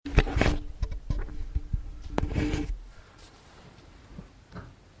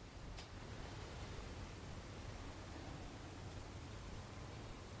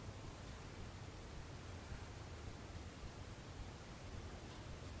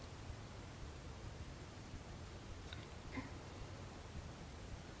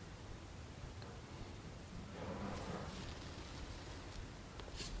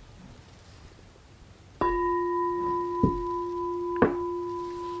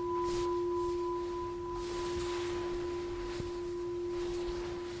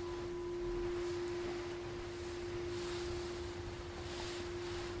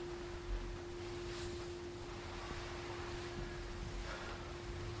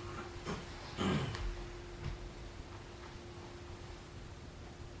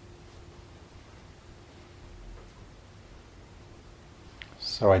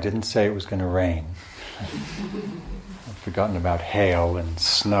So I didn't say it was going to rain. I'd forgotten about hail and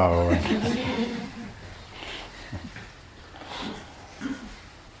snow. I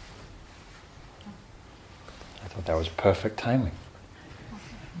thought that was perfect timing.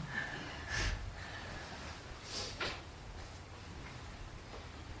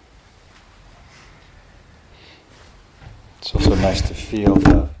 It's also nice to feel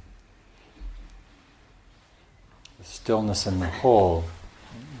the stillness in the hall.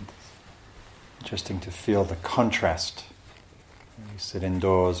 Interesting to feel the contrast. We sit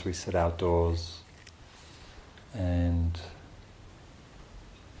indoors, we sit outdoors, and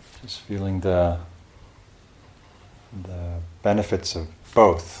just feeling the benefits of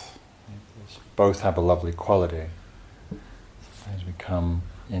both. Both have a lovely quality. Sometimes we come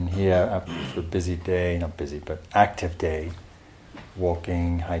in here after a busy day, not busy, but active day,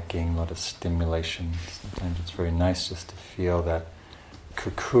 walking, hiking, a lot of stimulation. Sometimes it's very nice just to feel that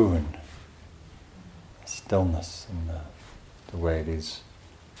cocoon, stillness, and the way these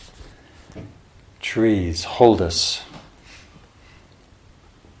trees hold us.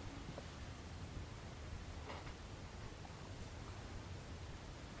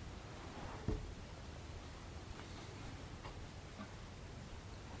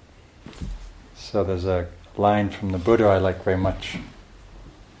 So there's a line from the Buddha I like very much,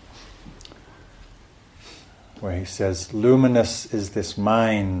 where he says, "Luminous is this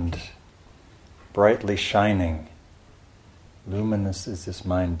mind, brightly shining. Luminous is this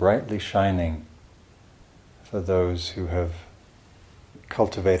mind, brightly shining for those who have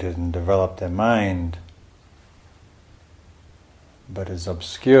cultivated and developed their mind, but is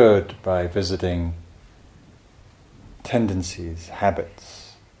obscured by visiting tendencies,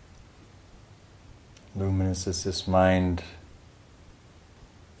 habits. Luminous is this mind,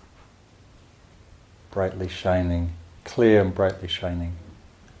 brightly shining, clear and brightly shining,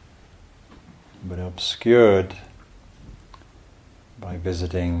 but obscured by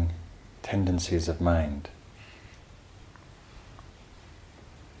visiting tendencies of mind."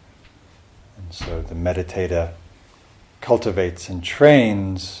 And so the meditator cultivates and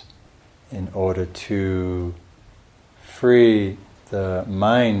trains in order to free the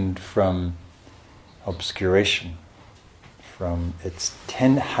mind from obscuration, from its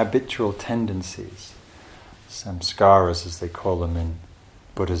habitual tendencies, samskaras as they call them in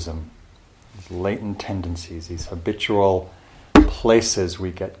Buddhism, these latent tendencies, these habitual places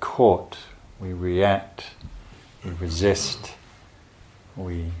we get caught, we react, we resist,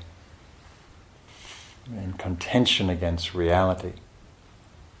 we in contention against reality.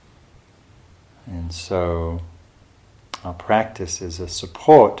 And so our practice is a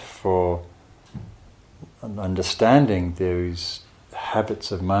support for understanding those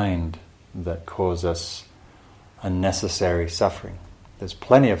habits of mind that cause us unnecessary suffering. There's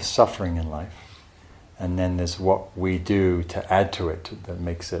plenty of suffering in life, and then there's what we do to add to it that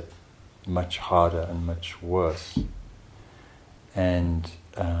makes it much harder and much worse. And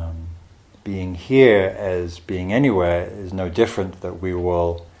being here as being anywhere is no different, that we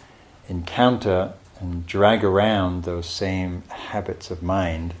will encounter and drag around those same habits of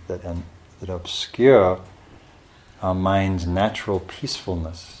mind that obscure our mind's natural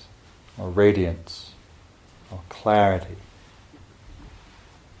peacefulness or radiance or clarity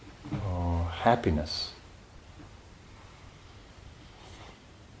or happiness.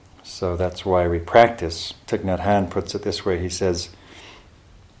 So that's why we practice. Thich Nhat Hanh puts it this way, he says,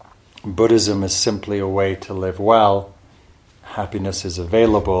 "Buddhism is simply a way to live well. Happiness is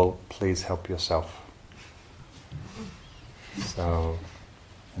available. Please help yourself." So,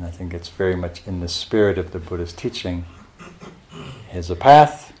 and I think it's very much in the spirit of the Buddha's teaching. Here's a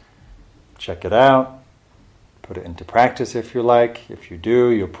path, check it out, put it into practice if you like. If you do,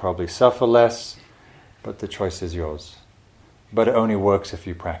 you'll probably suffer less, but the choice is yours. But it only works if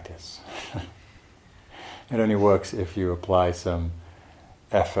you practice. It only works if you apply some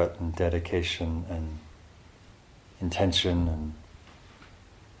effort and dedication and intention and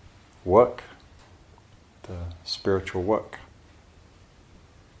work, the spiritual work.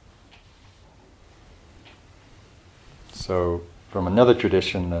 So, from another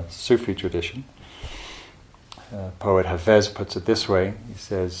tradition, the Sufi tradition, poet Hafez puts it this way. He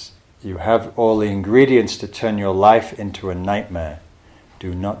says, "You have all the ingredients to turn your life into a nightmare.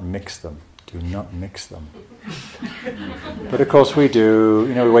 Do not mix them. Do not mix them." But of course we do.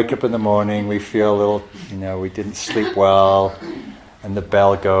 We wake up in the morning, we feel a little, we didn't sleep well, and the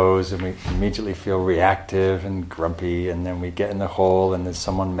bell goes, and we immediately feel reactive and grumpy, and then we get in the hall, and there's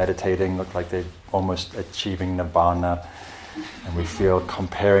someone meditating, look like they're almost achieving nirvana, and we feel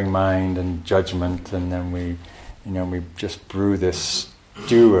comparing mind and judgment, and then we just brew this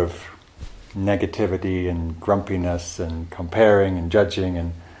dew of negativity and grumpiness and comparing and judging,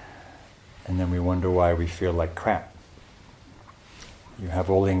 and then we wonder why we feel like crap. You have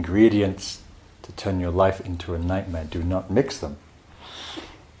all the ingredients to turn your life into a nightmare. Do not mix them.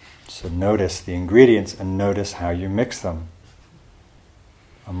 So notice the ingredients and notice how you mix them.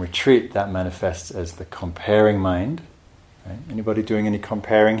 On retreat, that manifests as the comparing mind. Right? Anybody doing any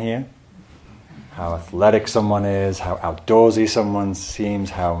comparing here? How athletic someone is, how outdoorsy someone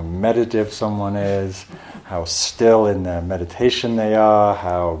seems, how meditative someone is, how still in their meditation they are,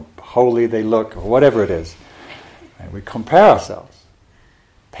 how holy they look, or whatever it is. Right? We compare ourselves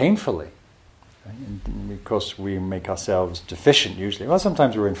painfully. Right? And of course, we make ourselves deficient usually. Well,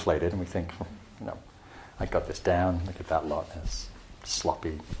 sometimes we're inflated and we think, I got this down, look at that lot, it's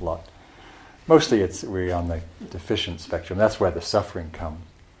sloppy lot. Mostly we're on the deficient spectrum. That's where the suffering comes.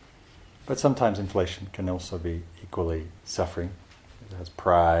 But sometimes inflation can also be equally suffering. It has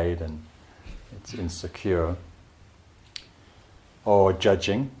pride and it's insecure. Or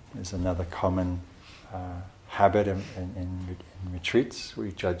judging is another common habit in retreats.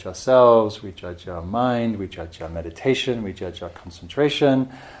 We judge ourselves, we judge our mind, we judge our meditation, we judge our concentration,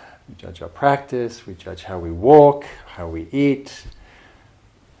 we judge our practice, we judge how we walk, how we eat,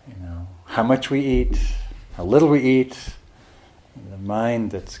 how much we eat, how little we eat. The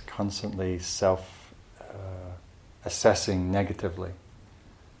mind that's constantly self-assessing negatively.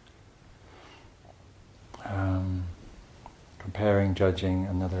 Comparing, judging,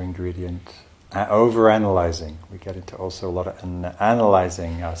 another ingredient. Over-analyzing. We get into also a lot of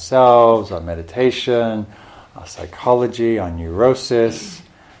analyzing ourselves, our meditation, our psychology, our neurosis,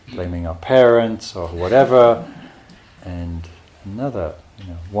 blaming our parents or whatever. And another,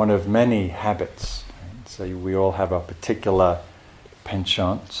 one of many habits. Right? So we all have a particular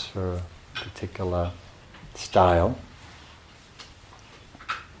penchant for a particular style.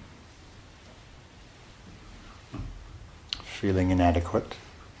 Feeling inadequate,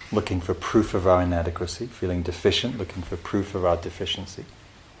 looking for proof of our inadequacy. Feeling deficient, looking for proof of our deficiency.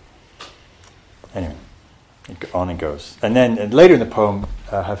 Anyway, on it goes. And then later in the poem,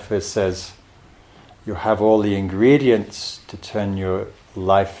 Hafiz says, you have all the ingredients to turn your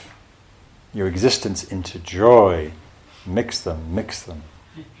life, your existence into joy. Mix them.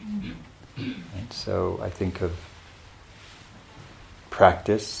 Right? So I think of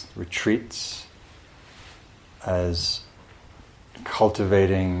practice, retreats, as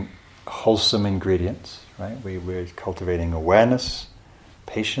cultivating wholesome ingredients. Right? We're cultivating awareness,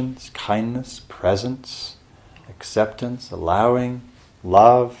 patience, kindness, presence, acceptance, allowing,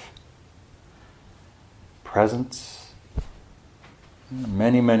 love, presence.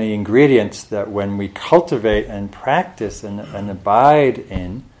 Many, many ingredients that when we cultivate and practice and abide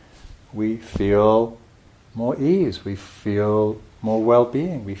in, we feel more ease, we feel more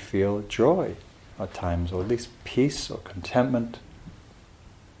well-being, we feel joy at times, or at least peace or contentment.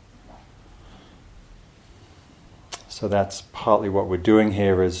 So that's partly what we're doing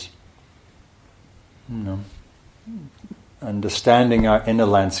here is, understanding our inner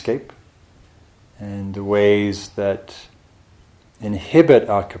landscape and the ways that inhibit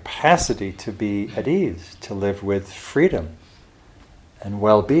our capacity to be at ease, to live with freedom and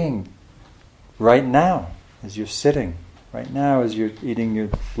well-being right now as you're sitting, right now as you're eating your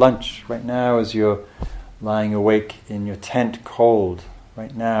lunch, right now as you're lying awake in your tent cold,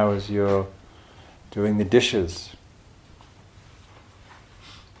 right now as you're doing the dishes.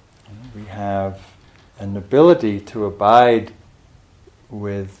 We have an ability to abide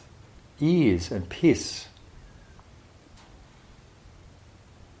with ease and peace.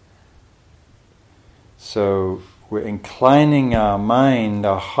 So we're inclining our mind,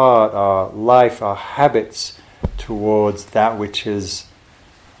 our heart, our life, our habits towards that which is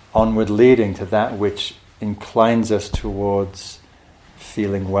onward leading, to that which inclines us towards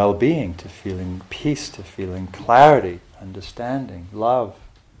feeling well-being, to feeling peace, to feeling clarity, understanding, love.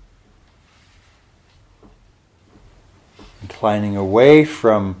 Inclining away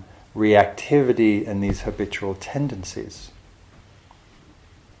from reactivity and these habitual tendencies,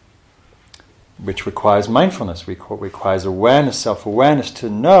 which requires mindfulness, requires awareness, self-awareness to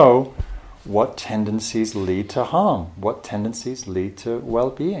know what tendencies lead to harm, what tendencies lead to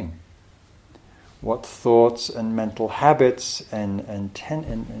well-being, what thoughts and mental habits and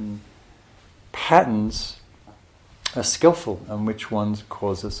patterns are skillful and which ones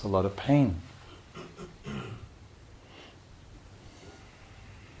cause us a lot of pain.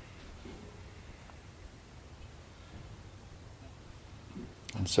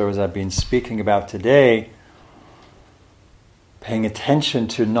 And so as I've been speaking about today, paying attention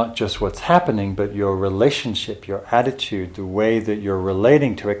to not just what's happening, but your relationship, your attitude, the way that you're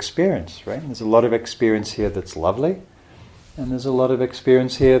relating to experience, right? And there's a lot of experience here that's lovely, and there's a lot of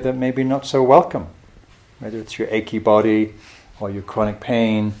experience here that maybe not so welcome. Whether it's your achy body, or your chronic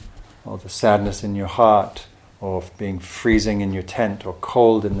pain, or the sadness in your heart, or being freezing in your tent, or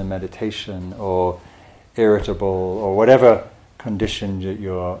cold in the meditation, or irritable, or whatever condition that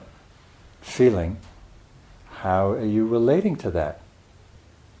you're feeling. How are you relating to that?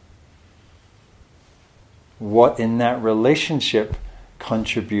 What in that relationship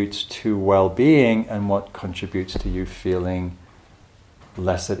contributes to well-being, and what contributes to you feeling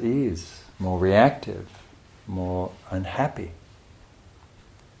less at ease, more reactive, more unhappy?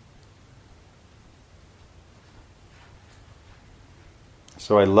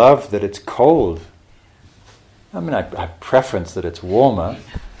 So I love that it's cold. I mean, I preference that it's warmer,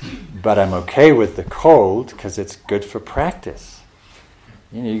 but I'm okay with the cold because it's good for practice.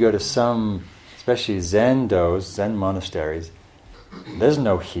 You know, you go to some, especially Zen monasteries, there's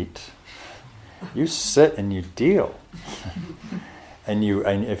no heat. You sit and you deal. And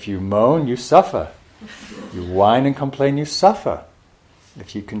if you moan, you suffer. You whine and complain, you suffer.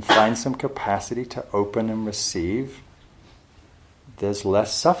 If you can find some capacity to open and receive, there's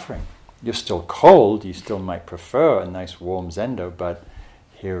less suffering. You're still cold, you still might prefer a nice warm zendo, but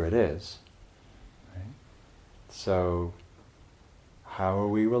here it is. Right? So, how are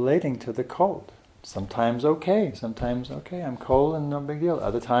we relating to the cold? Sometimes okay, I'm cold and no big deal.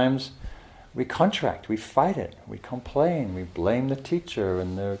 Other times we contract, we fight it, we complain, we blame the teacher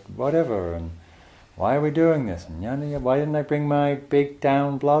and the whatever, and why are we doing this? And why didn't I bring my big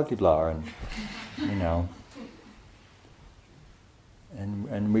down blah blah blah, and you know.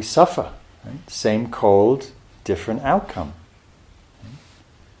 And we suffer. Right? Same cold, different outcome.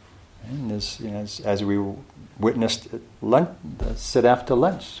 Right? And as we witnessed at lunch, sit after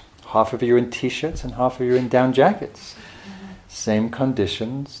lunch, half of you are in t-shirts and half of you are in down jackets. Same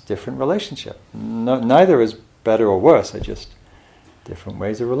conditions, different relationship. Neither is better or worse. They're just different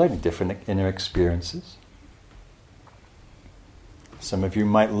ways of relating, different inner experiences. Some of you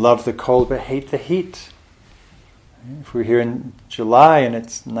might love the cold but hate the heat. If we're here in July and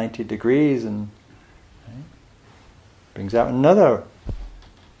it's 90 degrees, and brings out another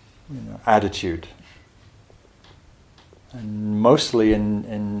attitude. And mostly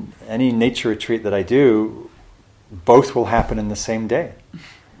in any nature retreat that I do, both will happen in the same day.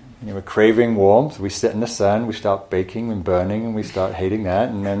 We're craving warmth, we sit in the sun, we start baking and burning, and we start hating that,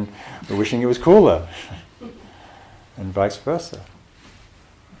 and then we're wishing it was cooler. And vice versa.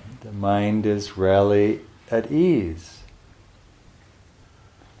 The mind is rarely at ease.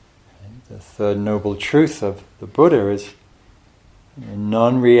 The third noble truth of the Buddha is a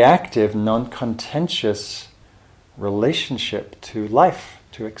non-reactive, non-contentious relationship to life,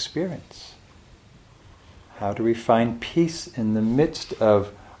 to experience. How do we find peace in the midst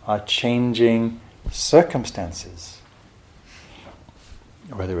of our changing circumstances?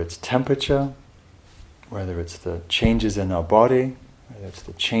 Whether it's temperature, whether it's the changes in our body, whether it's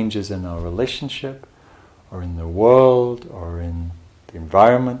the changes in our relationship, or in the world, or in the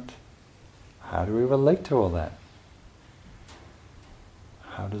environment. How do we relate to all that?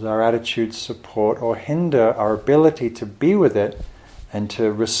 How does our attitude support or hinder our ability to be with it and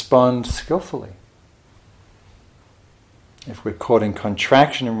to respond skillfully? If we're caught in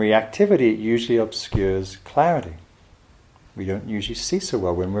contraction and reactivity, it usually obscures clarity. We don't usually see so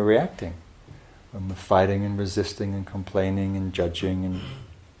well when we're reacting, when we're fighting and resisting and complaining and judging and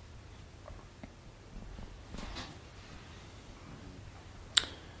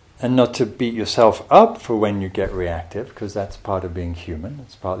not to beat yourself up for when you get reactive, because that's part of being human.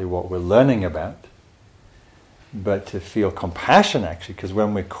 It's partly what we're learning about. But to feel compassion, actually, because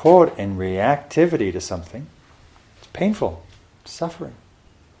when we're caught in reactivity to something, it's painful, it's suffering.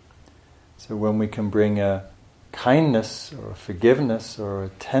 So when we can bring a kindness or a forgiveness or a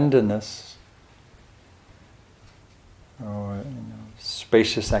tenderness or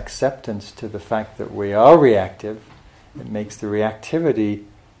spacious acceptance to the fact that we are reactive, it makes the reactivity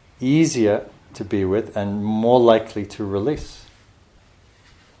easier to be with and more likely to release.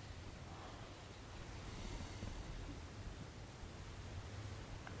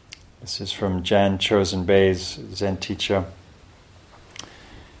 This is from Jan Chosen Bay's Zen teacher.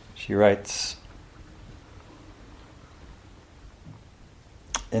 She writes,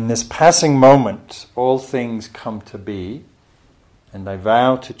 "In this passing moment, all things come to be, and I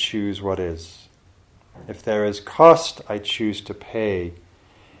vow to choose what is. If there is cost, I choose to pay.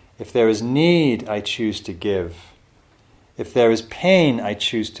 If there is need, I choose to give. If there is pain, I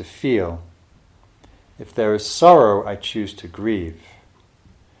choose to feel. If there is sorrow, I choose to grieve.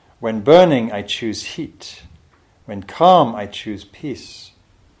 When burning, I choose heat. When calm, I choose peace.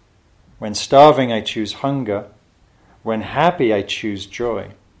 When starving, I choose hunger. When happy, I choose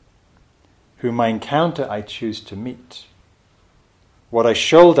joy. Whom I encounter, I choose to meet. What I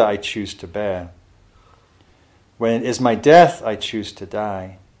shoulder, I choose to bear. When it is my death, I choose to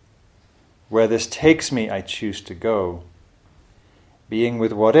die. Where this takes me, I choose to go. Being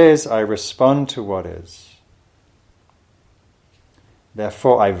with what is, I respond to what is.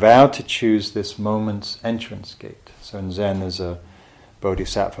 Therefore, I vow to choose this moment's entrance gate. So in Zen, there's a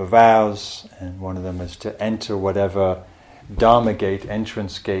bodhisattva vows, and one of them is to enter whatever Dharma gate,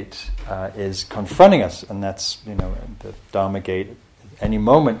 entrance gate, is confronting us, and that's, the Dharma gate. Any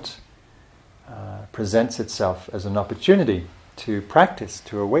moment presents itself as an opportunity to practice,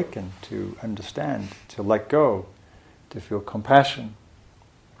 to awaken, to understand, to let go, to feel compassion.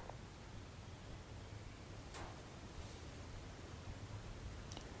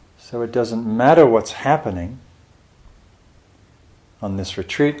 So it doesn't matter what's happening on this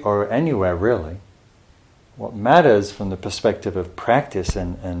retreat or anywhere really. What matters from the perspective of practice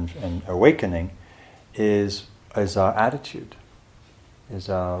and awakening is our attitude, is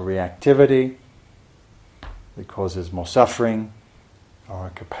our reactivity that causes more suffering,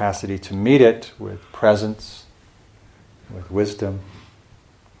 our capacity to meet it with presence, with wisdom.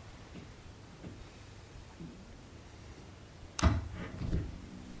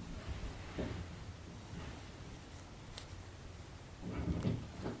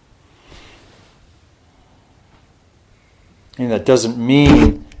 That doesn't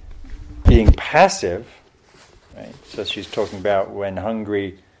mean being passive, right? So she's talking about when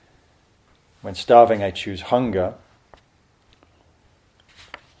hungry, when starving, I choose hunger.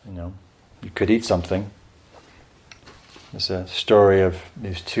 You could eat something. There's a story of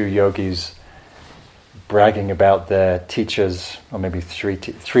these two yogis bragging about their teachers, or maybe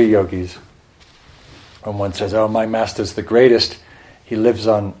three yogis. And one says, "Oh, my master's the greatest. He lives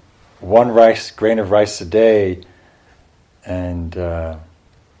on one grain of rice a day." And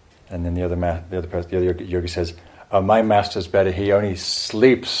then the other yogi says, "Oh, my master's better. He only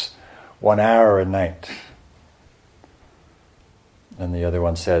sleeps 1 hour a night." And the other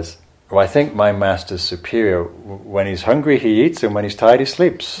one says, "Oh, I think my master's superior. When he's hungry, he eats, and when he's tired, he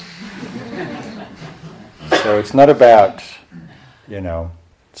sleeps." So it's not about,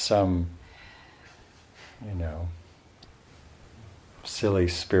 some, silly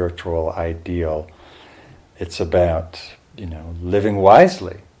spiritual ideal. It's about living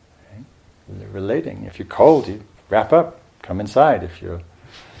wisely, right? Relating. If you're cold, you wrap up, come inside. If you're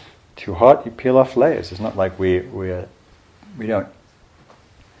too hot, you peel off layers. It's not like we don't.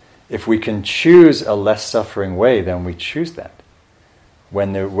 If we can choose a less suffering way, then we choose that.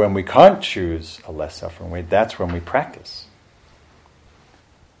 When we can't choose a less suffering way, that's when we practice.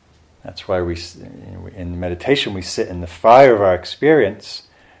 That's why in meditation we sit in the fire of our experience.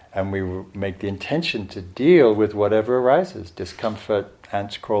 And we make the intention to deal with whatever arises. Discomfort,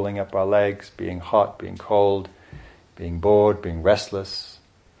 ants crawling up our legs, being hot, being cold, being bored, being restless.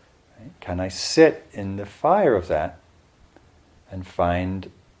 Right? Can I sit in the fire of that and find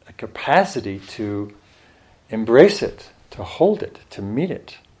a capacity to embrace it, to hold it, to meet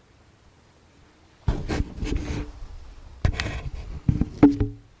it?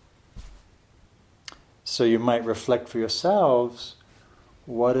 So you might reflect for yourselves,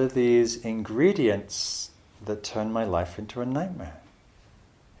 what are these ingredients that turn my life into a nightmare?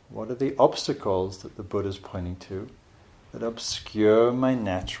 What are the obstacles that the Buddha is pointing to that obscure my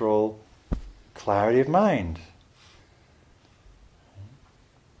natural clarity of mind?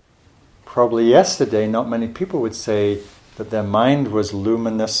 Probably yesterday, not many people would say that their mind was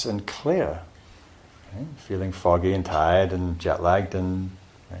luminous and clear. Right? Feeling foggy and tired and jet-lagged and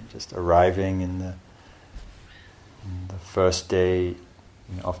just arriving in the first day.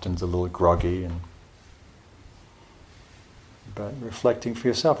 Often it's a little groggy, but reflecting for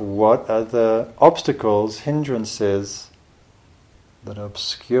yourself, what are the obstacles, hindrances that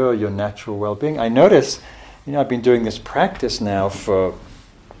obscure your natural well-being? I notice, I've been doing this practice now for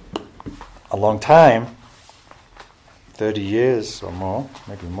a long time, 30 years or more,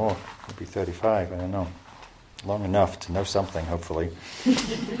 maybe 35, I don't know. Long enough to know something, hopefully.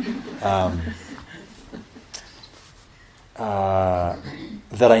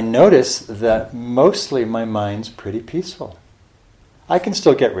 That I notice that mostly my mind's pretty peaceful. I can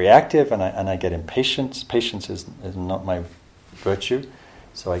still get reactive and I get impatient. Patience is not my virtue.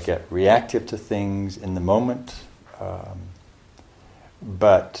 So I get reactive to things in the moment,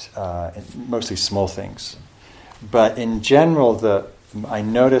 but mostly small things. But in general, I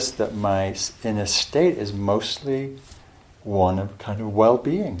notice that my inner state is mostly one of kind of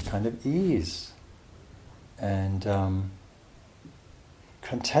well-being, kind of ease, and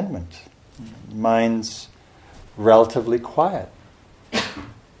contentment. Mind's relatively quiet.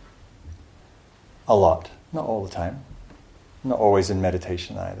 A lot, not all the time, not always in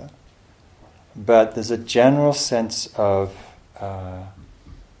meditation either. But there's a general sense of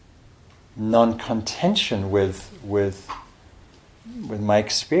non-contention with my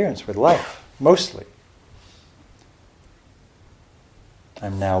experience, with life, mostly.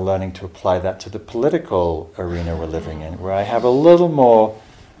 I'm now learning to apply that to the political arena we're living in, where I have a little more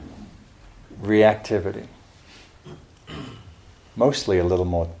reactivity, mostly a little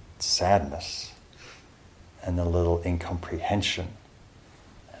more sadness, and a little incomprehension,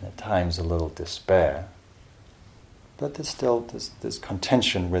 and at times a little despair. But there's still this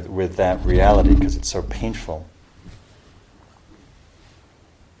contention with that reality because it's so painful.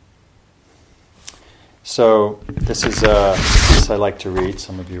 So this is this I like to read.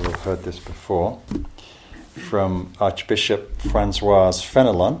 Some of you have heard this before, from Archbishop Francois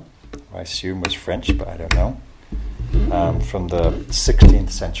Fenelon, who I assume was French, but I don't know, from the 16th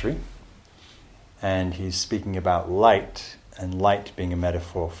century. And he's speaking about light, and light being a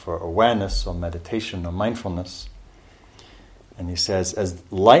metaphor for awareness or meditation or mindfulness. And he says, as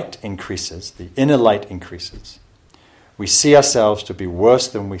light increases, the inner light increases, we see ourselves to be worse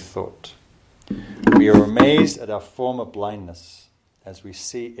than we thought. We are amazed at our former blindness as we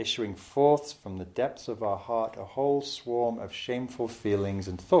see issuing forth from the depths of our heart a whole swarm of shameful feelings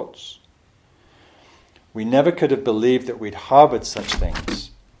and thoughts. We never could have believed that we'd harbored such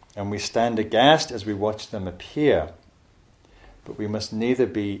things, and we stand aghast as we watch them appear. But we must neither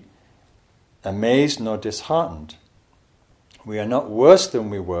be amazed nor disheartened. We are not worse than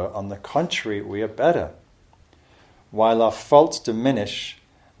we were, on the contrary, we are better. While our faults diminish,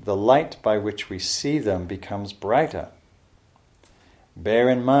 the light by which we see them becomes brighter. Bear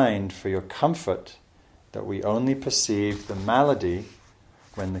in mind for your comfort that we only perceive the malady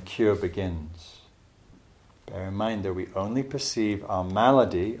when the cure begins. Bear in mind that we only perceive our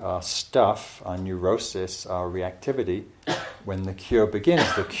malady, our stuff, our neurosis, our reactivity, when the cure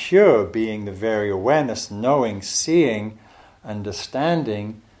begins. The cure being the very awareness, knowing, seeing,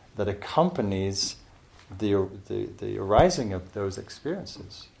 understanding that accompanies the arising of those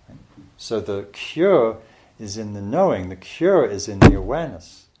experiences. Right? So the cure is in the knowing, the cure is in the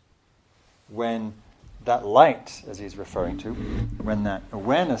awareness. When that light, as he's referring to, when that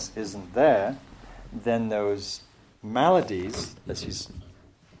awareness isn't there, then those maladies, as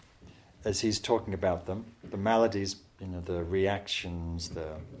he's talking about them, the maladies, the reactions,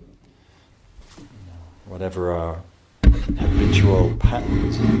 whatever our habitual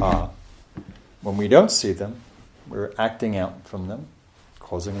patterns are, when we don't see them, we're acting out from them,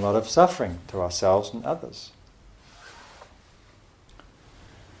 causing a lot of suffering to ourselves and others.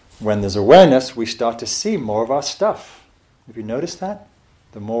 When there's awareness, we start to see more of our stuff. Have you noticed that?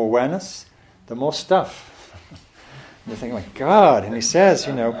 The more awareness, the more stuff. You think, oh my God, and he says,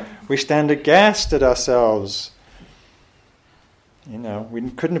 we stand aghast at ourselves.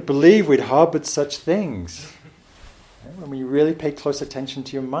 We couldn't believe we'd harbored such things. When you really pay close attention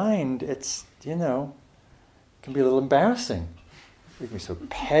to your mind, it's, it can be a little embarrassing. We can be so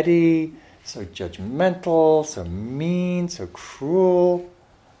petty, so judgmental, so mean, so cruel.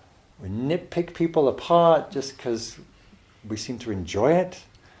 We nitpick people apart just because we seem to enjoy it.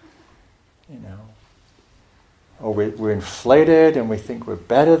 Or we're inflated and we think we're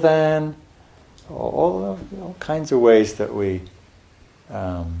better than. All kinds of ways that we,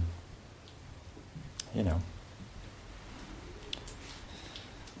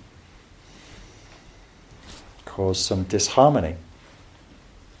 cause some disharmony.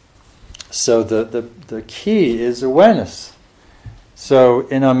 So the key is awareness. So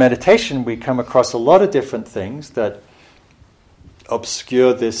in our meditation we come across a lot of different things that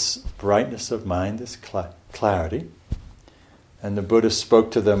obscure this brightness of mind, this clarity. And the Buddha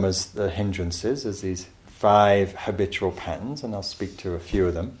spoke to them as the hindrances, as these 5 habitual patterns, and I'll speak to a few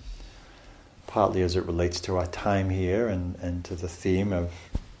of them, partly as it relates to our time here and to the theme of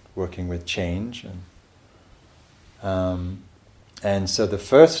working with change. And so the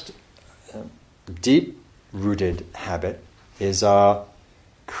first deep-rooted habit is our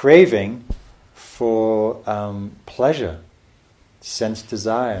craving for pleasure, sense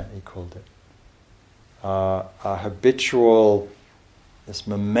desire, he called it. Our habitual, this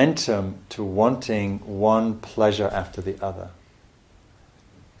momentum to wanting one pleasure after the other.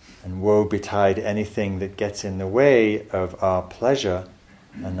 And woe betide anything that gets in the way of our pleasure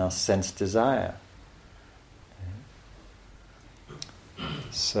and our sense desire.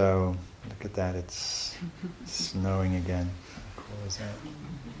 So, look at that, it's snowing again. How cool is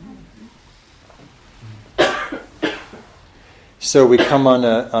that? So we come on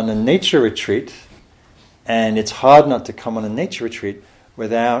a nature retreat, and it's hard not to come on a nature retreat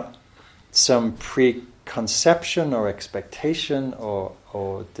without some preconception or expectation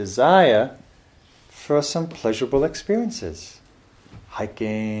or desire for some pleasurable experiences.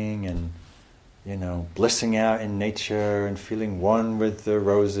 Hiking and, blissing out in nature and feeling one with the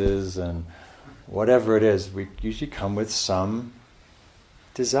roses and whatever it is. We usually come with some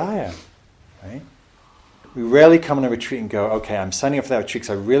desire, right? We rarely come on a retreat and go, okay, I'm signing up for that retreat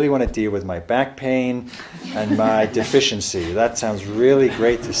because I really want to deal with my back pain and my deficiency. That sounds really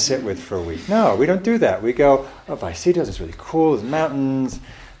great to sit with for a week. No, we don't do that. We go, Vallecitos is really cool, there's mountains,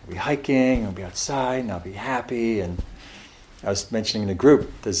 we'll be hiking, we'll be outside, and I'll be happy. And I was mentioning in a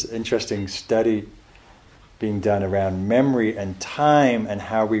group, there's an interesting study being done around memory and time and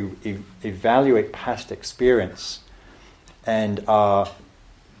how we evaluate past experience. And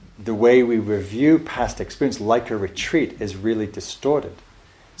the way we review past experience, like a retreat, is really distorted.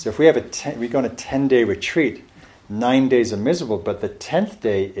 So if we have we go on a 10-day retreat, 9 days are miserable, but the 10th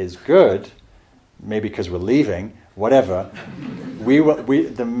day is good, maybe because we're leaving, whatever.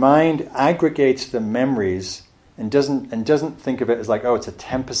 The mind aggregates the memories and doesn't think of it as like, it's a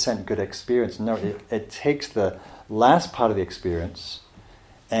 10% good experience. No, it takes the last part of the experience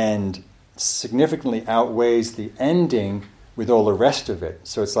and significantly outweighs the ending with all the rest of it.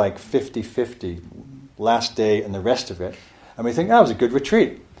 So it's like 50-50, last day and the rest of it. And we think, it was a good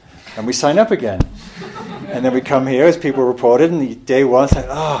retreat. And we sign up again. And then we come here, as people reported, and the day one, it's like,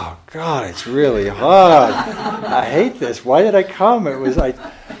 oh, God, it's really hard. I hate this. Why did I come? It was like,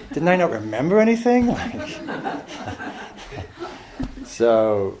 didn't I not remember anything?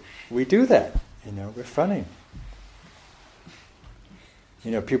 So we do that. We're funny.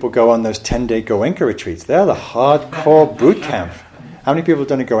 People go on those 10-day Goenka retreats. They're the hardcore boot camp. How many people have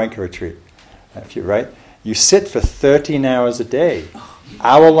done a Goenka retreat? If you're right, you sit for 13 hours a day,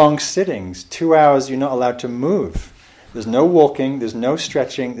 hour-long sittings, 2 hours you're not allowed to move. There's no walking, there's no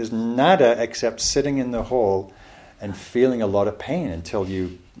stretching, there's nada except sitting in the hall and feeling a lot of pain until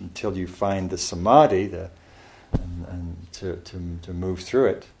you find the samadhi and to move through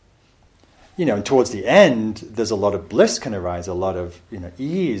it. And towards the end, there's a lot of bliss can arise, a lot of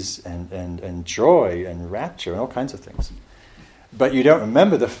ease and joy and rapture and all kinds of things. But you don't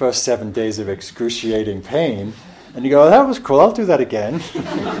remember the first 7 days of excruciating pain, and you go, that was cool, I'll do that again.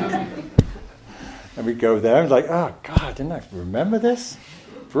 And we go there and like, oh God, didn't I remember this?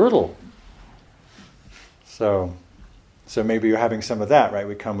 Brutal. So maybe you're having some of that, right?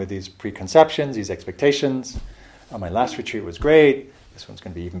 We come with these preconceptions, these expectations. Oh, my last retreat was great, this one's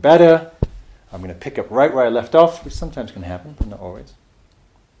going to be even better. I'm going to pick up right where I left off, which sometimes can happen, but not always.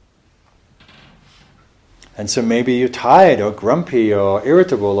 And so maybe you're tired or grumpy or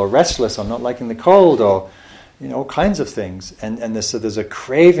irritable or restless or not liking the cold or all kinds of things. And so there's a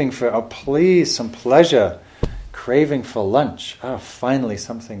craving for, please, some pleasure. Craving for lunch. Finally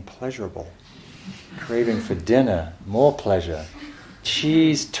something pleasurable. Craving for dinner. More pleasure.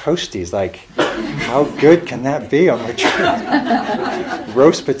 Cheese toasties, like, how good can that be on retreat?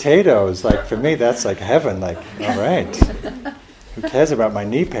 Roast potatoes, like, for me, that's like heaven, like, all right. Who cares about my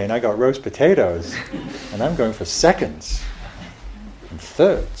knee pain? I got roast potatoes. And I'm going for seconds and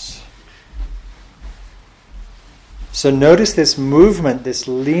thirds. So notice this movement, this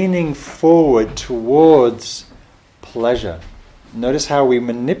leaning forward towards pleasure. Notice how we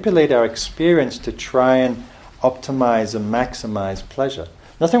manipulate our experience to try and optimize and maximize pleasure.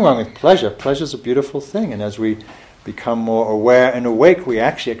 Nothing wrong with pleasure. Pleasure's a beautiful thing. And as we become more aware and awake, we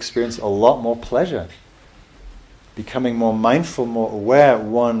actually experience a lot more pleasure. Becoming more mindful, more aware,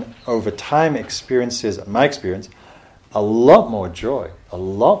 one over time experiences, my experience, a lot more joy, a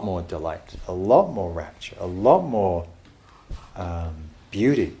lot more delight, a lot more rapture, a lot more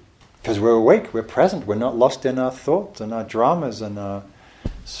beauty. Because we're awake, we're present, we're not lost in our thoughts and our dramas and our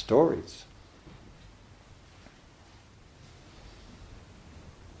stories.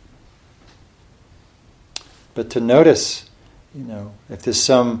 But to notice, if there's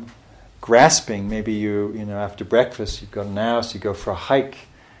some grasping, maybe you after breakfast, you've got an hour, so you go for a hike,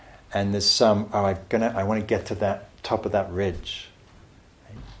 and there's some, I want to get to that top of that ridge.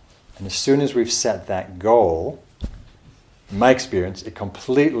 Right? And as soon as we've set that goal, in my experience, it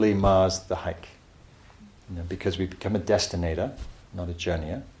completely mars the hike. Because we become a destinator, not a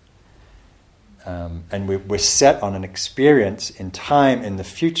journeyer. And we're set on an experience in time in the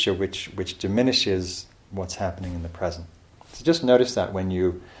future which diminishes what's happening in the present. So just notice that when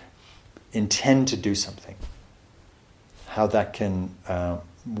you intend to do something. how that can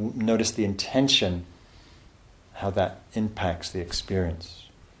notice the intention, how that impacts the experience.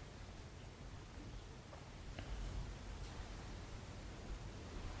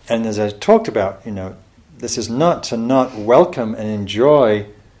 And as I talked about, this is not to not welcome and enjoy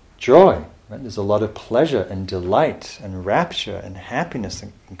joy. Right? There's a lot of pleasure and delight and rapture and happiness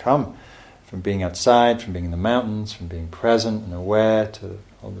that can come from being outside, from being in the mountains, from being present and aware to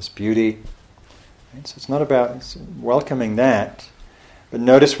all this beauty. Right? So it's not about welcoming that, but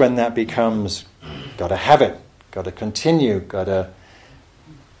notice when that becomes, got to have it, got to continue, got to,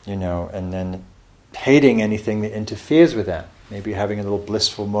 and then hating anything that interferes with that. Maybe having a little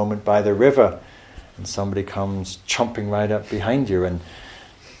blissful moment by the river and somebody comes chomping right up behind you and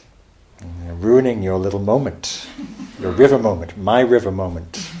ruining your little moment, your river moment, my river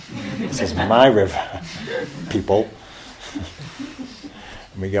moment. This is my river, people.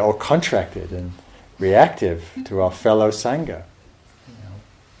 And we get all contracted and reactive to our fellow Sangha.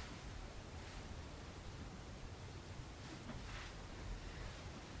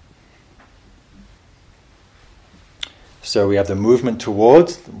 So we have the movement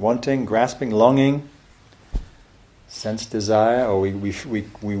towards, wanting, grasping, longing, sense desire, or we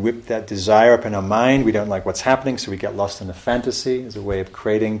whip that desire up in our mind. We don't like what's happening, so we get lost in a fantasy as a way of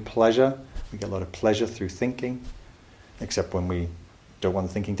creating pleasure. We get a lot of pleasure through thinking, except when we don't want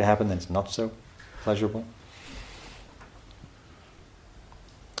the thinking to happen, then it's not so pleasurable.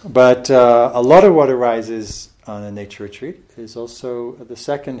 But a lot of what arises on a nature retreat is also the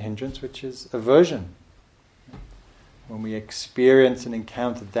second hindrance, which is aversion. When we experience and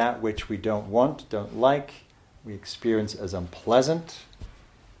encounter that which we don't want, don't like, we experience as unpleasant,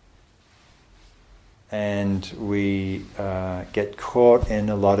 and we get caught in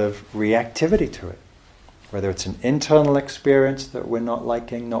a lot of reactivity to it. Whether it's an internal experience that we're not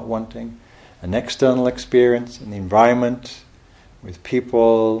liking, not wanting, an external experience in the environment, with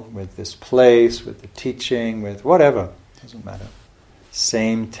people, with this place, with the teaching, with whatever, doesn't matter.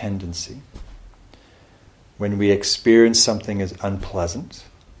 Same tendency. When we experience something as unpleasant,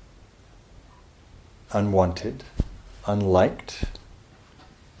 unwanted, unliked,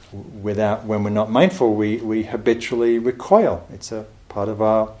 when we're not mindful, we habitually recoil. It's a part of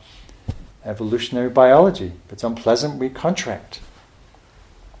our evolutionary biology. If it's unpleasant, we contract.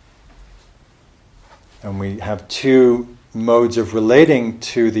 And we have two modes of relating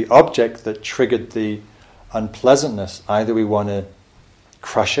to the object that triggered the unpleasantness. Either we want to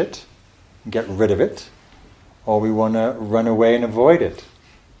crush it, get rid of it, or we want to run away and avoid it.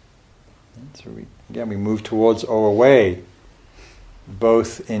 So we move towards or away,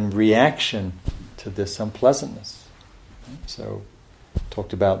 both in reaction to this unpleasantness. So,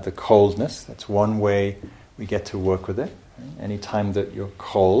 talked about the coldness. That's one way we get to work with it. Anytime that you're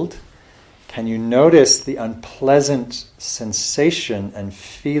cold, can you notice the unpleasant sensation and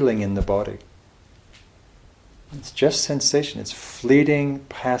feeling in the body? It's just sensation. It's fleeting,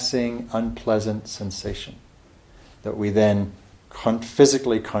 passing, unpleasant sensation that we then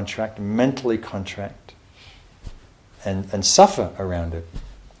physically contract, mentally contract, and suffer around it.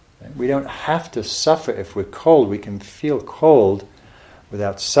 We don't have to suffer if we're cold. We can feel cold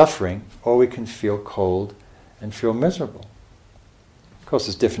without suffering, or we can feel cold and feel miserable. Of course,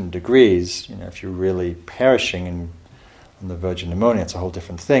 there's different degrees. If you're really perishing and on the verge of pneumonia, it's a whole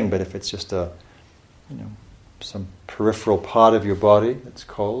different thing. But if it's just some peripheral part of your body that's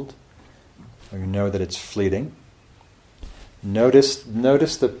cold, or you know that it's fleeting, notice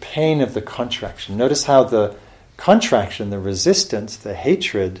the pain of the contraction. Notice how the contraction, the resistance, the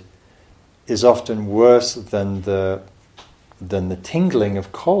hatred, is often worse than the tingling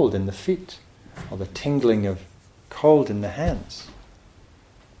of cold in the feet, or the tingling of cold in the hands.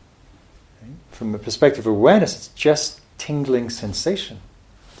 Okay? From the perspective of awareness, it's just tingling sensation.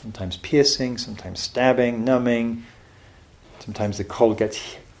 Sometimes piercing, sometimes stabbing, numbing. Sometimes the cold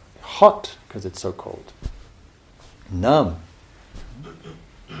gets hot because it's so cold. Numb.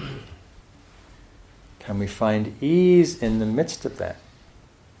 Can we find ease in the midst of that?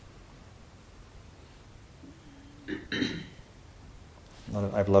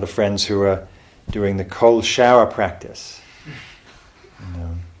 I have a lot of friends who are doing the cold shower practice.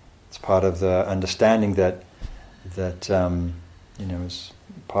 It's part of the understanding that is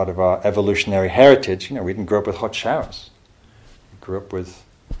part of our evolutionary heritage. We didn't grow up with hot showers. We grew up with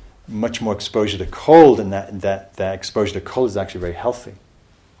much more exposure to cold, and that exposure to cold is actually very healthy.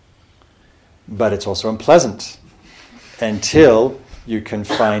 But it's also unpleasant until you can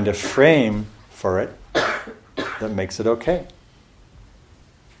find a frame for it that makes it okay.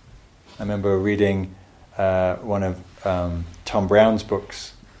 I remember reading one of Tom Brown's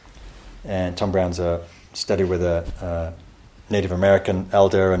books, and Tom Brown's a studied with a Native American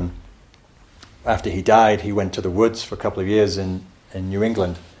elder, and after he died, he went to the woods for a couple of years in New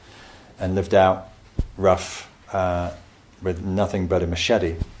England and lived out rough with nothing but a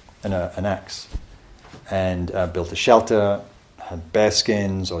machete and an axe, and built a shelter, had bear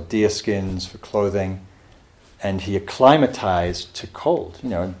skins or deer skins for clothing, and he acclimatized to cold.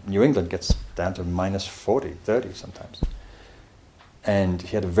 New England gets down to minus 40, 30 sometimes. And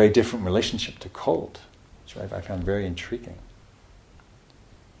he had a very different relationship to cold, which I found very intriguing.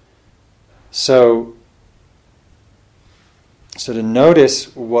 So to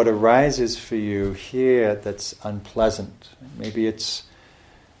notice what arises for you here that's unpleasant. Maybe it's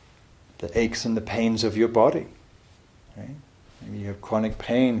the aches and the pains of your body. Right? Maybe you have chronic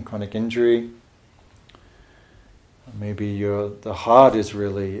pain, chronic injury. Maybe the heart is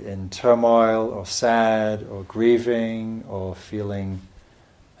really in turmoil or sad or grieving or feeling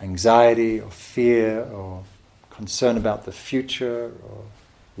anxiety or fear or concern about the future or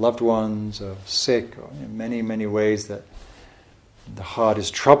loved ones or sick, or in many, many ways that the heart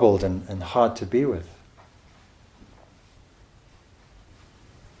is troubled and hard to be with.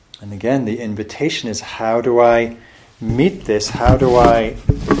 And again, the invitation is, how do I meet this? How do I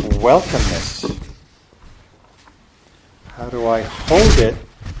welcome this? How do I hold it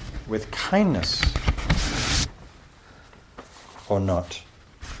with kindness or not?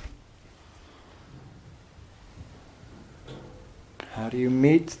 How do you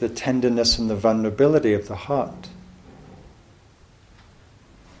meet the tenderness and the vulnerability of the heart?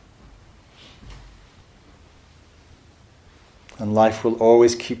 And life will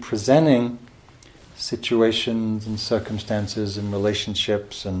always keep presenting situations and circumstances and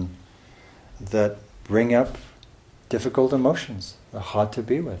relationships and that bring up difficult emotions. They're hard to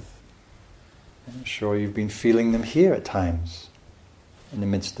be with. And I'm sure you've been feeling them here at times. In the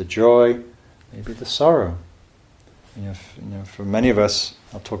midst of the joy, maybe the sorrow. For many of us,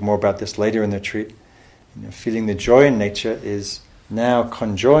 I'll talk more about this later in the retreat, feeling the joy in nature is now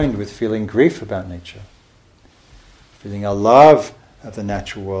conjoined with feeling grief about nature. Feeling our love of the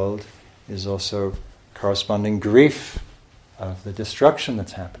natural world is also corresponding grief of the destruction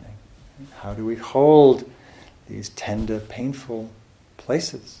that's happening. How do we hold these tender, painful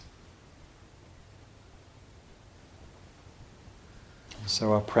places? And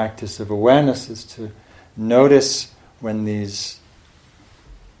so our practice of awareness is to notice when these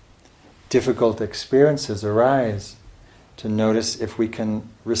difficult experiences arise, to notice if we can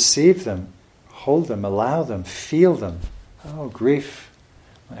receive them, hold them, allow them, feel them. Oh, grief.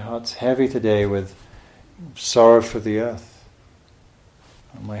 My heart's heavy today with sorrow for the earth.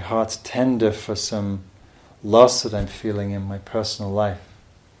 My heart's tender for some loss that I'm feeling in my personal life.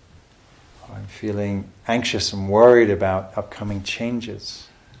 I'm feeling anxious and worried about upcoming changes.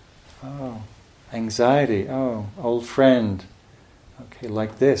 Oh, anxiety. Oh, old friend. Okay,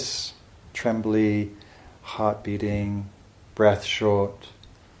 like this. Trembly, heart beating, breath short,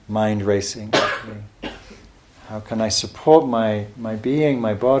 mind racing. Okay. How can I support my being,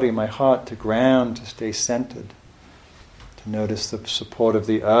 my body, my heart to ground, to stay centered? To notice the support of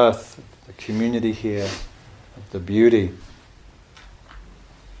the earth, the community here, of the beauty.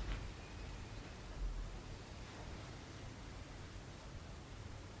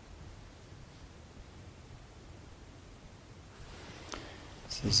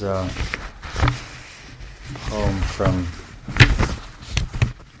 This is a poem from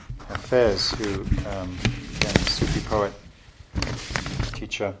Hafez, who, again, Sufi poet,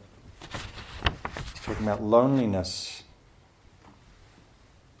 teacher. He's talking about loneliness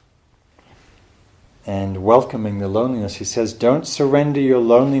and welcoming the loneliness. He says, "Don't surrender your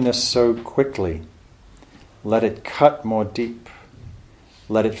loneliness so quickly. Let it cut more deep.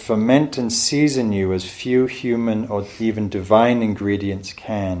 Let it ferment and season you as few human or even divine ingredients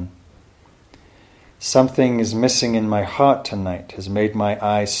can. Something is missing in my heart tonight, has made my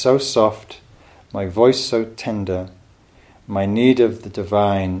eyes so soft, my voice so tender, my need of the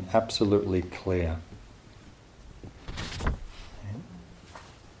divine absolutely clear."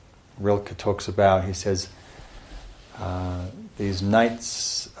 Rilke talks about, he says, these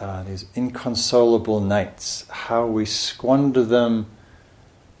nights, these inconsolable nights, how we squander them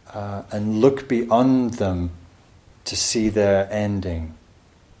and look beyond them to see their ending,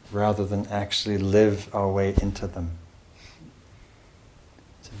 rather than actually live our way into them.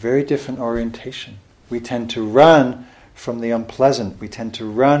 It's a very different orientation. We tend to run from the unpleasant. We tend to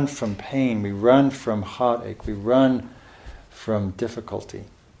run from pain. We run from heartache. We run from difficulty.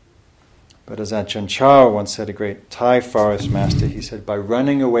 But as Ajahn Chah once said, a great Thai forest master, he said, by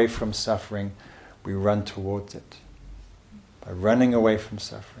running away from suffering, we run towards it. By running away from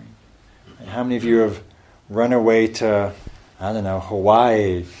suffering. And how many of you have run away to, I don't know,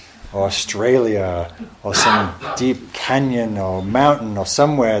 Hawaii or Australia or some deep canyon or mountain or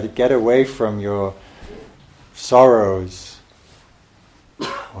somewhere to get away from your sorrows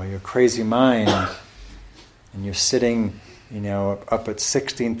or your crazy mind, and you're sitting, up at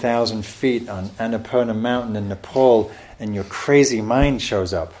 16,000 feet on Annapurna Mountain in Nepal, and your crazy mind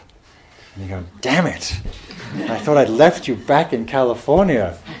shows up. And you go, damn it! I thought I'd left you back in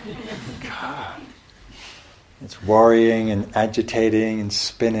California. God. It's worrying and agitating and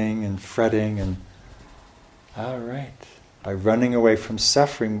spinning and fretting and... All right. By running away from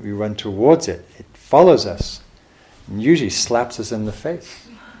suffering, we run towards it. It follows us and usually slaps us in the face,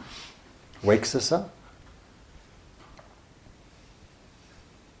 wakes us up.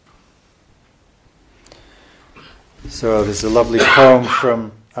 So there's a lovely poem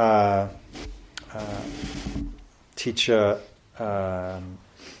from teacher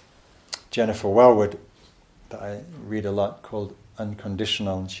Jennifer Wellwood that I read a lot, called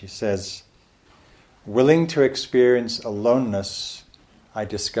Unconditional, and she says, willing to experience aloneness, I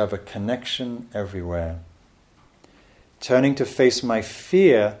discover connection everywhere. Turning to face my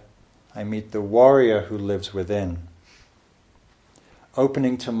fear, I meet the warrior who lives within.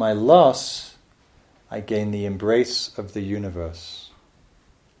 Opening to my loss, I gain the embrace of the universe.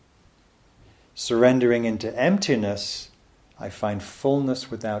 Surrendering into emptiness, I find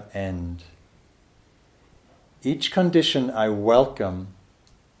fullness without end. Each condition I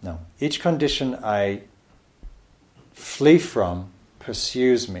flee from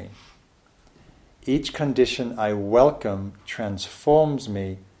pursues me. Each condition I welcome transforms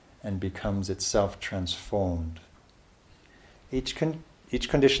me and becomes itself transformed. Each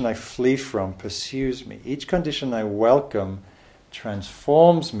condition I flee from pursues me. Each condition I welcome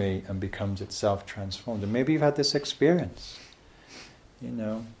transforms me and becomes itself transformed. And maybe you've had this experience.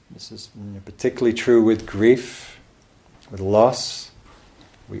 This is particularly true with grief, with loss.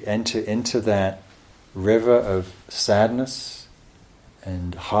 We enter into that river of sadness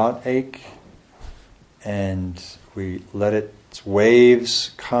and heartache, and we let its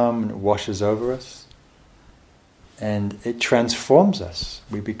waves come and it washes over us. And it transforms us.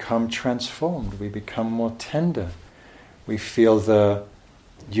 We become transformed. We become more tender. We feel the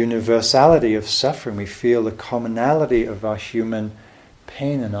universality of suffering. We feel the commonality of our human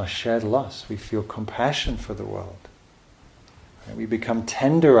pain and our shared loss. We feel compassion for the world. Right? We become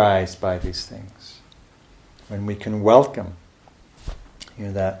tenderized by these things. When we can welcome,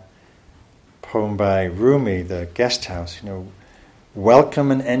 that poem by Rumi, The Guest House,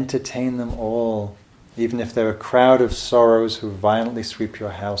 welcome and entertain them all, even if they're a crowd of sorrows who violently sweep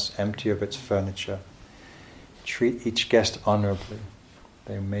your house empty of its furniture. Treat each guest honorably.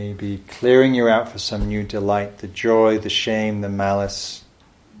 They may be clearing you out for some new delight, the joy, the shame, the malice.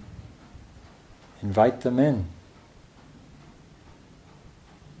 Invite them in.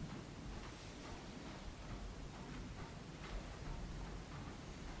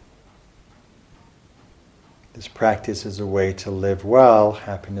 This practice is a way to live well.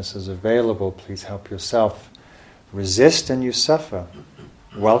 Happiness is available. Please help yourself. Resist and you suffer.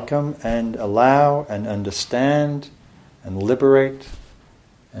 Welcome and allow and understand and liberate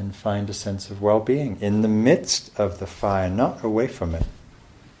and find a sense of well-being in the midst of the fire, not away from it.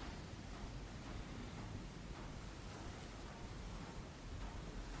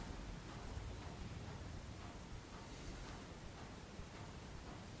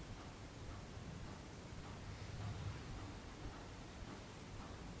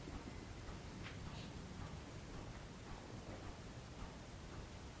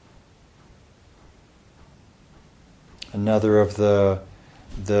 Another of the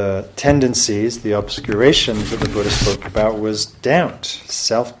tendencies, the obscurations that the Buddha spoke about was doubt,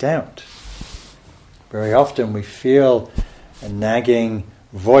 self-doubt. Very often we feel a nagging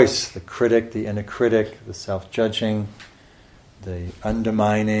voice, the critic, the inner critic, the self-judging, the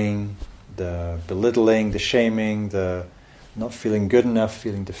undermining, the belittling, the shaming, the not feeling good enough,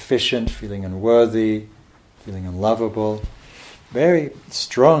 feeling deficient, feeling unworthy, feeling unlovable. Very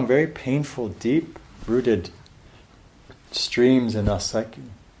strong, very painful, deep-rooted streams in our psyche.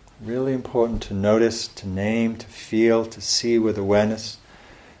 Really important to notice, to name, to feel, to see with awareness,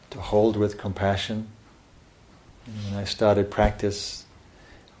 to hold with compassion. When I started practice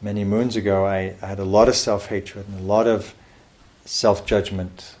many moons ago, I had a lot of self-hatred and a lot of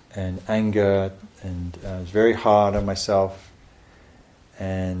self-judgment and anger, and I was very hard on myself.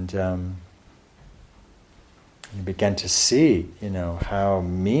 And you began to see, how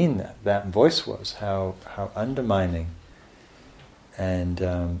mean that voice was, how undermining.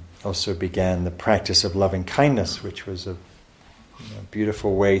 And also began the practice of loving kindness, which was a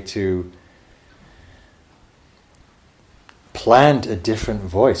beautiful way to planned a different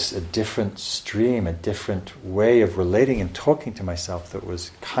voice, a different stream, a different way of relating and talking to myself that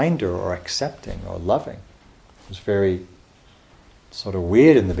was kinder or accepting or loving. It was very sort of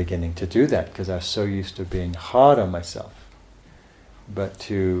weird in the beginning to do that because I was so used to being hard on myself. But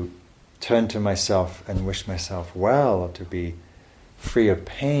to turn to myself and wish myself well, or to be free of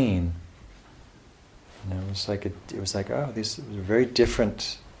pain, it was like oh, this was a very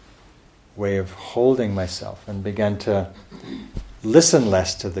different way of holding myself, and began to listen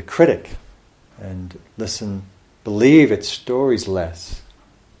less to the critic and believe its stories less,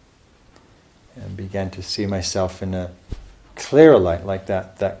 and began to see myself in a clearer light, like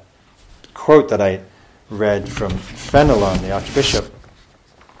that quote that I read from Fenelon, the Archbishop.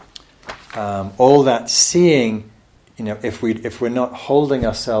 All that seeing, if we're not holding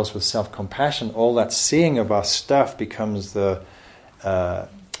ourselves with self-compassion, all that seeing of our stuff becomes the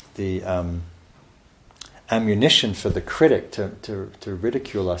ammunition for the critic to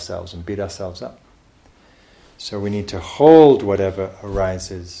ridicule ourselves and beat ourselves up. So we need to hold whatever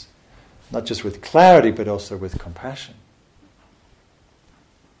arises, not just with clarity, but also with compassion.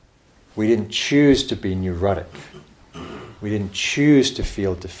 We didn't choose to be neurotic. We didn't choose to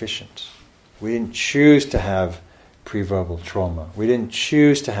feel deficient. We didn't choose to have pre-verbal trauma. We didn't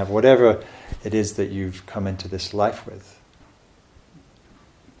choose to have whatever it is that you've come into this life with.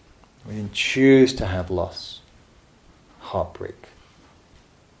 We didn't choose to have loss, heartbreak.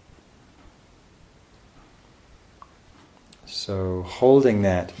 So holding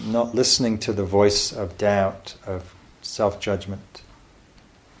that, not listening to the voice of doubt, of self-judgment,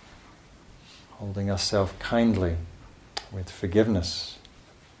 holding ourselves kindly with forgiveness.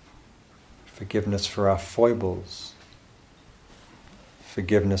 Forgiveness for our foibles.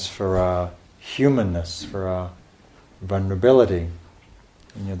 Forgiveness for our humanness, for our vulnerability.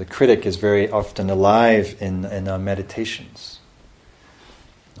 The critic is very often alive in our meditations.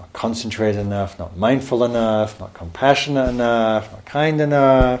 Not concentrated enough, not mindful enough, not compassionate enough, not kind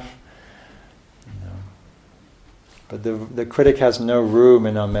enough. But the critic has no room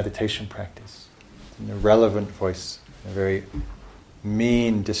in our meditation practice. It's an irrelevant voice, a very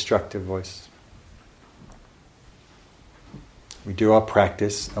mean, destructive voice. We do our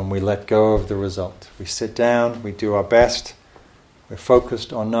practice and we let go of the result. We sit down, we do our best. We're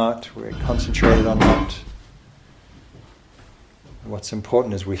focused or not, we're concentrated or not. What's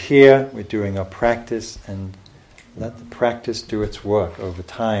important is we're here, we're doing our practice, and let the practice do its work. Over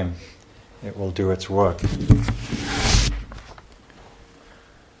time, it will do its work.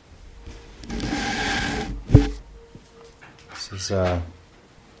 This is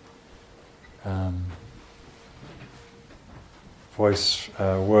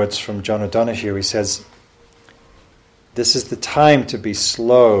words from John O'Donoghue. He says, "This is the time to be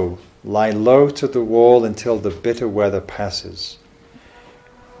slow. Lie low to the wall until the bitter weather passes."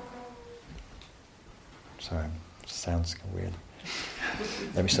 Sorry, sounds weird.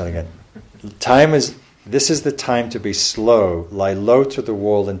 Let me start again. This is the time to be slow. Lie low to the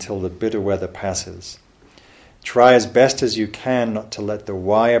wall until the bitter weather passes. Try as best as you can not to let the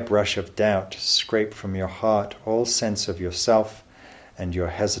wire brush of doubt scrape from your heart all sense of yourself and your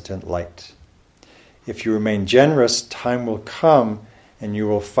hesitant light. If you remain generous, time will come and you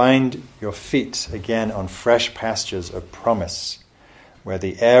will find your feet again on fresh pastures of promise, where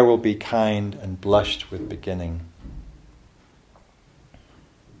the air will be kind and blushed with beginning.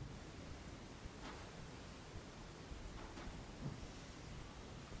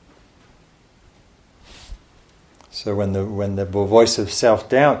 So when the voice of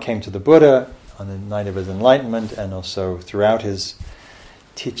self-doubt came to the Buddha on the night of his enlightenment, and also throughout his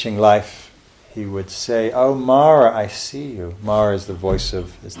teaching life, he would say, "Oh Mara, I see you." Mara is the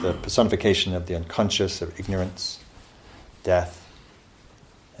personification of the unconscious, of ignorance, death.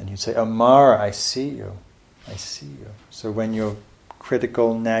 And he'd say, "Oh Mara, I see you. I see you." So when your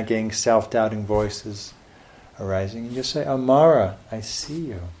critical, nagging, self-doubting voice is arising, you just say, "Oh Mara, I see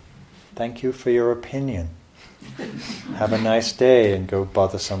you. Thank you for your opinion. Have a nice day and go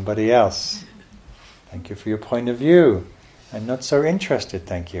bother somebody else. Thank you for your point of view. I'm not so interested,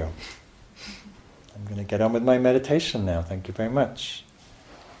 thank you. I'm going to get on with my meditation now, thank you very much."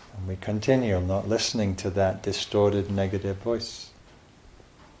 And we continue, not listening to that distorted negative voice.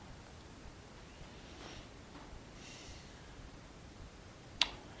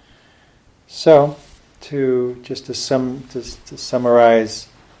 So, to summarize,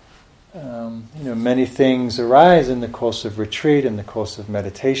 many things arise in the course of retreat, in the course of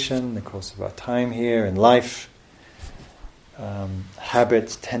meditation, in the course of our time here in life.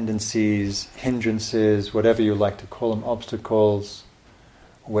 Habits, tendencies, hindrances, whatever you like to call them, obstacles,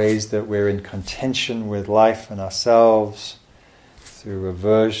 ways that we're in contention with life and ourselves, through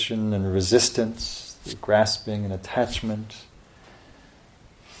aversion and resistance, through grasping and attachment,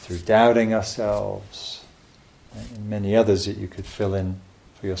 through doubting ourselves, and many others that you could fill in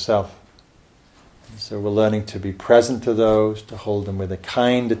for yourself. And so we're learning to be present to those, to hold them with a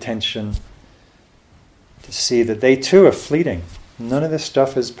kind attention, to see that they too are fleeting. None of this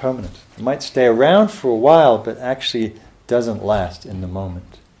stuff is permanent. It might stay around for a while, but actually doesn't last in the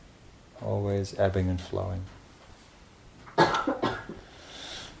moment. Always ebbing and flowing.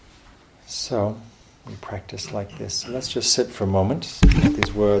 So, we practice like this. So let's just sit for a moment, let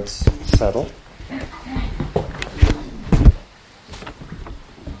these words settle.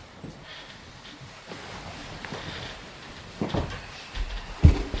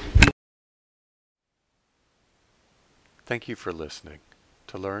 Thank you for listening.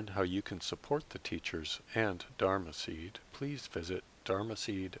 To learn how you can support the teachers and Dharma Seed, please visit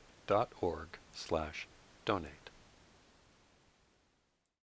dharmaseed.org/donate.